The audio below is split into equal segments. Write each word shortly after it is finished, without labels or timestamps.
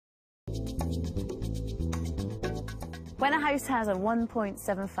When a house has a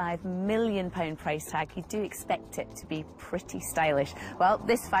 £1.75 million price tag, you do expect it to be pretty stylish. Well,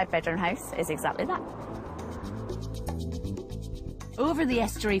 this 5-bedroom house is exactly that. Over the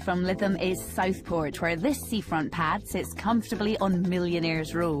estuary from Lytham is Southport, where this seafront pad sits comfortably on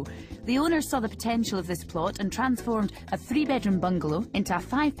Millionaire's Row. The owner saw the potential of this plot and transformed a 3-bedroom bungalow into a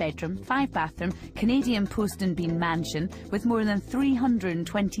 5-bedroom, 5-bathroom Canadian post and beam mansion with more than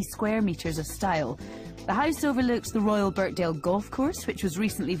 320 square metres of style. The house overlooks the Royal Birkdale Golf Course, which was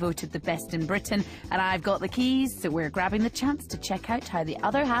recently voted the best in Britain, and I've got the keys, so we're grabbing the chance to check out how the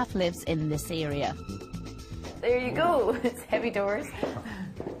other half lives in this area. There you go. It's heavy doors.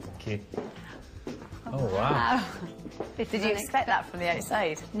 Thank you. Oh, wow. Did you expect that from the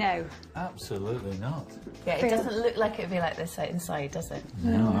outside? No. Absolutely not. Yeah, it doesn't look like it'd be like this inside, does it?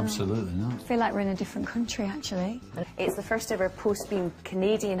 No, absolutely not. I feel like we're in a different country, actually. It's the first ever post-beam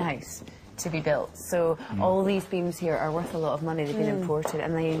Canadian house to be built, so all these beams here are worth a lot of money. They've been imported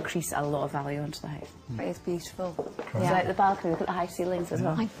and they increase a lot of value onto the house. It is beautiful. Yeah. So like the balcony, look at the high ceilings as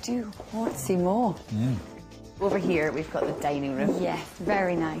well. I do want to see more. Over here we've got the dining room. Yes,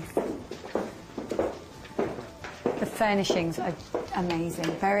 very nice. The furnishings are amazing,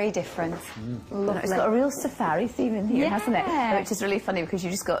 very different. Lovely. It's got a real safari theme in here, hasn't it? Which is really funny because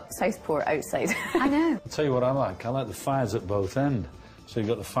you just got Southport outside. I know. I'll tell you what I like the fires at both ends. So you've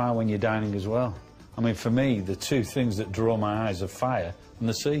got the fire when you're dining as well. I mean, for me, the two things that draw my eyes are fire and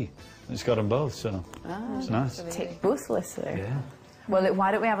the sea. It's got them both, so it's nice. Take both lists there. Yeah. Well, look,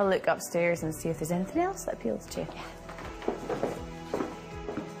 why don't we have a look upstairs and see if there's anything else that appeals to you?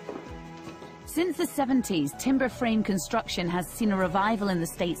 Since the 70s, timber frame construction has seen a revival in the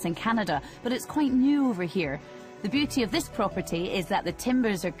States and Canada, but it's quite new over here. The beauty of this property is that the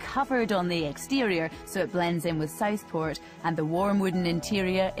timbers are covered on the exterior, so it blends in with Southport, and the warm wooden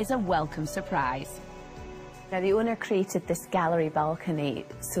interior is a welcome surprise. Now, the owner created this gallery balcony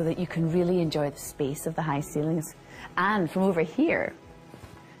so that you can really enjoy the space of the high ceilings. And from over here,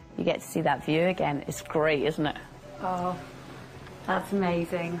 you get to see that view again. It's great, isn't it? Oh, that's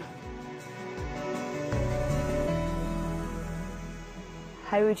amazing.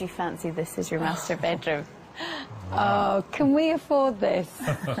 How would you fancy this as your master bedroom? Oh, can we afford this?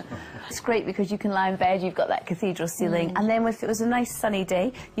 It's great because you can lie in bed, you've got that cathedral ceiling, and then if it was a nice sunny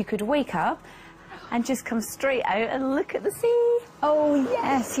day, you could wake up and just come straight out and look at the sea. Oh,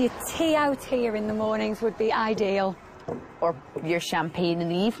 yes, your tea out here in the mornings would be ideal. Or your champagne in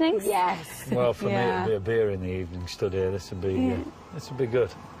the evenings. Yes. Well, for me, it'd be a beer in the evening stood here. This would be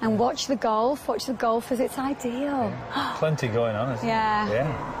good. And watch the golf as it's ideal. Yeah. Plenty going on, isn't Yeah. it?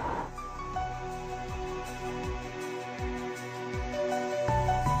 Yeah.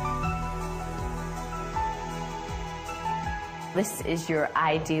 This is your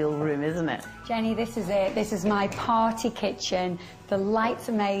ideal room, isn't it? Jenny, this is it. This is my party kitchen. The light's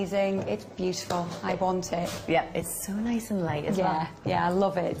amazing. It's beautiful. I want it. Yeah, it's so nice and light as well. Yeah, I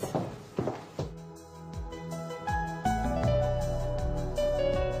love it.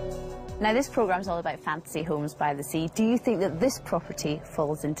 Now, this programme's all about fantasy homes by the sea. Do you think that this property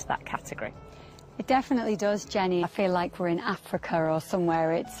falls into that category? It definitely does, Jenny. I feel like we're in Africa or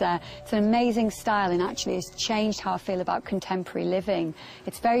somewhere. It's an amazing style, and actually it's changed how I feel about contemporary living.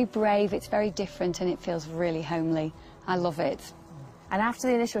 It's very brave, it's very different, and it feels really homely. I love it. And after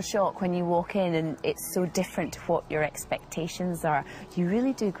the initial shock, when you walk in and it's so different to what your expectations are, you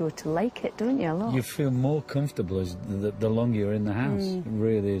really do grow to like it, don't you, a lot? You feel more comfortable as the longer you're in the house. It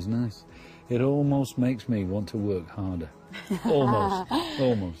really is nice. It almost makes me want to work harder. Almost.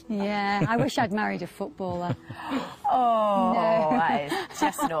 Almost. Yeah, I wish I'd married a footballer. Oh, no. That is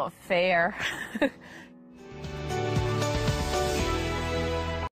just not fair.